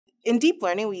in deep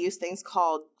learning, we use things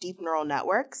called deep neural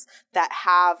networks that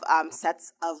have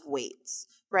sets of weights,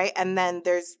 right? And then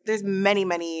there's many,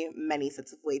 many, many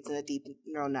sets of weights in a deep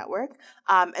neural network.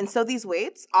 And so these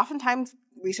weights, oftentimes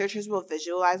researchers will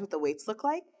visualize what the weights look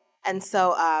like. And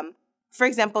so, for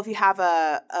example, if you have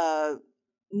a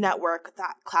network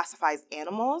that classifies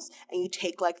animals and you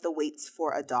take like the weights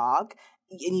for a dog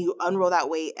and you unroll that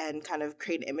weight and kind of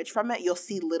create an image from it, you'll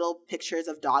see little pictures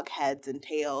of dog heads and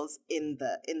tails in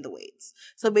the weights.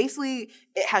 So basically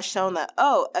it has shown that,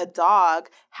 oh, a dog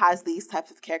has these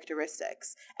types of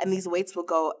characteristics, and these weights will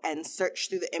go and search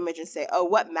through the image and say, oh,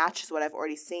 what matches what I've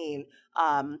already seen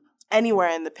anywhere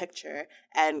in the picture,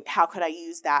 and how could I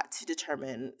use that to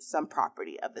determine some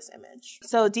property of this image?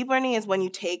 So deep learning is when you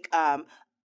take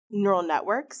neural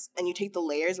networks and you take the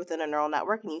layers within a neural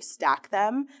network and you stack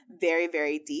them very,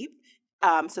 very deep,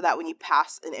 so that when you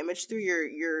pass an image through,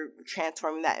 you're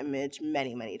transforming that image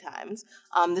many, many times.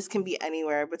 This can be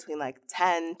anywhere between like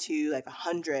 10 to like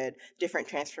 100 different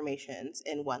transformations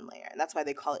in one layer, and that's why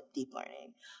they call it deep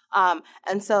learning.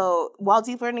 And so while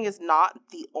deep learning is not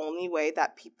the only way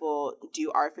that people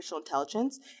do artificial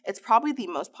intelligence, it's probably the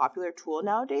most popular tool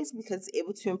nowadays because it's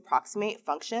able to approximate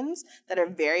functions that are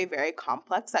very, very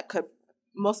complex that could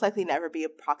most likely never be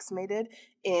approximated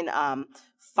in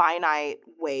finite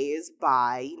ways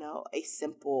by, you know, a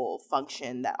simple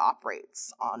function that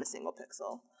operates on a single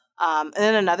pixel. And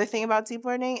then another thing about deep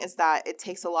learning is that it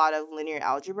takes a lot of linear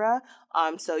algebra.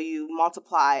 So you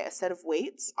multiply a set of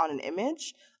weights on an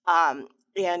image,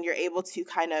 and you're able to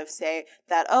kind of say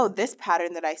that, oh, this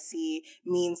pattern that I see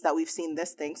means that we've seen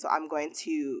this thing, so I'm going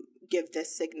to give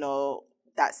this signal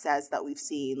that says that we've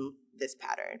seen this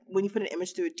pattern. When you put an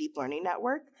image through a deep learning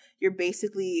network, you're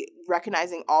basically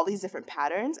recognizing all these different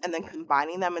patterns and then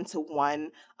combining them into one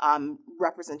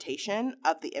representation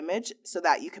of the image so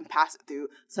that you can pass it through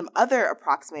some other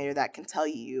approximator that can tell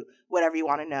you whatever you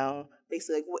want to know.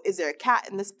 Basically, like, is there a cat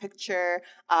in this picture?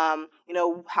 You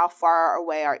know, how far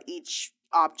away are each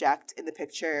object in the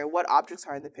picture? What objects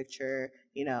are in the picture?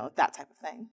 You know, that type of thing.